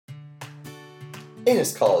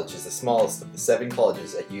Innis College is the smallest of the 7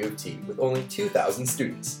 colleges at U of T with only 2,000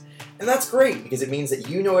 students. And that's great because it means that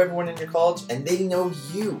you know everyone in your college and they know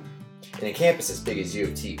you. In a campus as big as U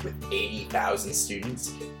of T with 80,000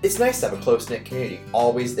 students, it's nice to have a close-knit community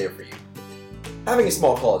always there for you. Having a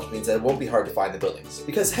small college means that it won't be hard to find the buildings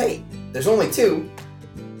because hey, there's only 2.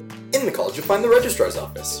 In the college you'll find the registrar's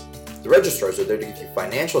office. The registrars are there to give you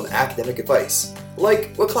financial and academic advice,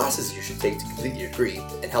 like what classes you should take to complete your degree,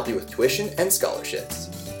 and help you with tuition and scholarships.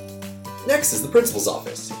 Next is the principal's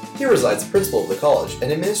office. Here resides the principal of the college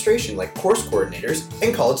and administration like course coordinators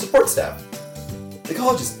and college support staff. The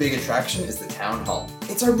college's big attraction is the town hall.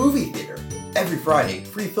 It's our movie theater. Every Friday,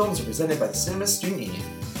 free films are presented by the Cinema Student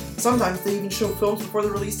Union. Sometimes they even show films before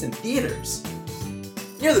they're released in theaters.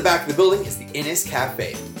 Near the back of the building is the Innis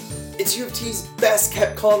Cafe. It's U of T's best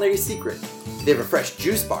kept culinary secret. They have a fresh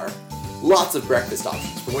juice bar, lots of breakfast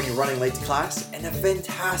options for when you're running late to class, and a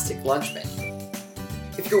fantastic lunch menu.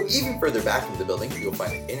 If you go even further back into the building, you'll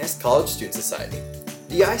find the Innis College Student Society.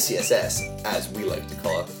 The ICSS, as we like to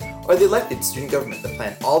call it, are the elected student government that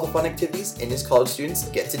plan all the fun activities Innis College students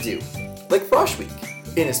get to do, like Frosh Week,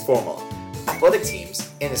 Innis Formal, athletic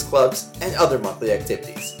teams, Innis clubs, and other monthly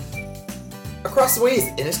activities. Across the way is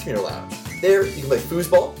the Innis Communal Lounge. There, you can play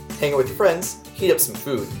foosball, hang out with your friends, heat up some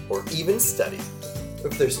food, or even study.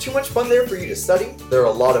 If there's too much fun there for you to study, there are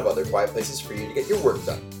a lot of other quiet places for you to get your work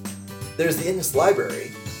done. There's the Innis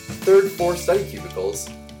Library, 3rd floor study cubicles,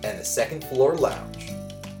 and the 2nd floor lounge.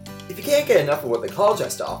 If you can't get enough of what the college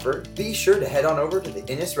has to offer, be sure to head on over to the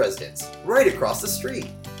Innis Residence, right across the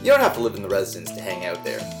street. You don't have to live in the residence to hang out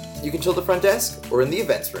there. You can chill at the front desk or in the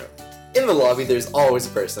events room. In the lobby, there's always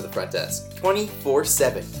a person at the front desk,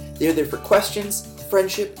 24/7. They're there for questions,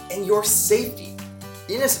 friendship, and your safety.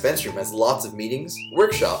 The Innis Events Room has lots of meetings,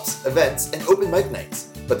 workshops, events, and open mic nights,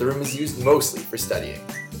 but the room is used mostly for studying.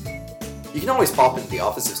 You can always pop into the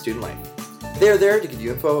Office of Student Life. They are there to give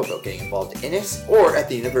you info about getting involved in Innis or at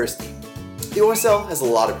the university. The OSL has a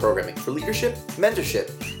lot of programming for leadership,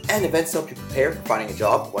 mentorship, and events to help you prepare for finding a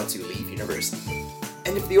job once you leave university.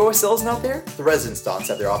 And if the OSL is not there, the residence dons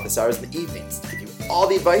have their office hours in the evenings to give you all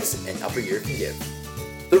the advice an upper year can give.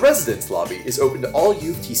 The residence lobby is open to all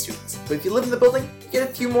U of T students, but if you live in the building, you get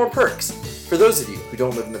a few more perks. For those of you who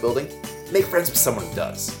don't live in the building, make friends with someone who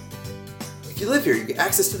does. If you live here, you get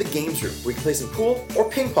access to the games room where you can play some pool or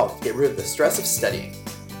ping pong to get rid of the stress of studying.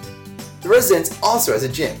 The residence also has a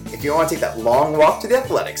gym if you want to take that long walk to the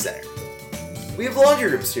athletic center. We have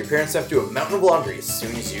laundry rooms so your parents don't have to do a mountain of laundry as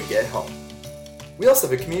soon as you get home. We also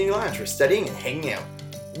have a community lounge for studying and hanging out.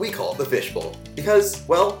 We call it the fishbowl because,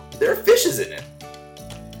 well, there are fishes in it.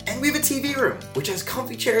 And we have a TV room, which has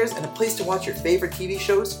comfy chairs and a place to watch your favorite TV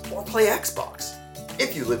shows or play Xbox.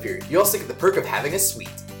 If you live here, you also get the perk of having a suite.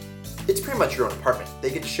 It's pretty much your own apartment that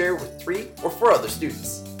you get to share with 3 or 4 other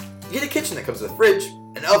students. You get a kitchen that comes with a fridge,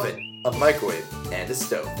 an oven, a microwave, and a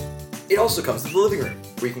stove. It also comes with the living room,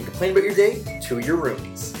 where you can complain about your day to your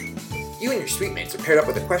roomies. You and your suite mates are paired up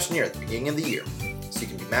with a questionnaire at the beginning of the year, so you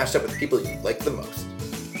can be matched up with the people you like the most.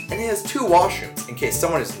 And it has 2 washrooms in case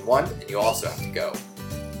someone is in one and you also have to go.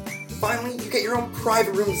 Finally, you get your own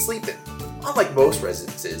private room to sleep in. Unlike most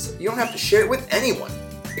residences, you don't have to share it with anyone.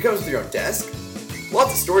 It comes with your own desk,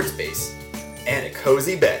 lots of storage space, and a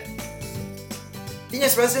cozy bed. The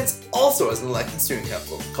Innis Residence also has an elected student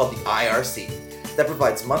council called the IRC that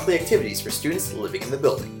provides monthly activities for students living in the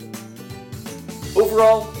building.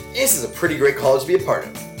 Overall, Innis is a pretty great college to be a part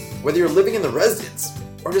of. Whether you're living in the residence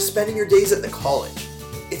or just spending your days at the college,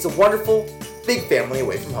 it's a wonderful, big family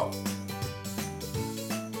away from home.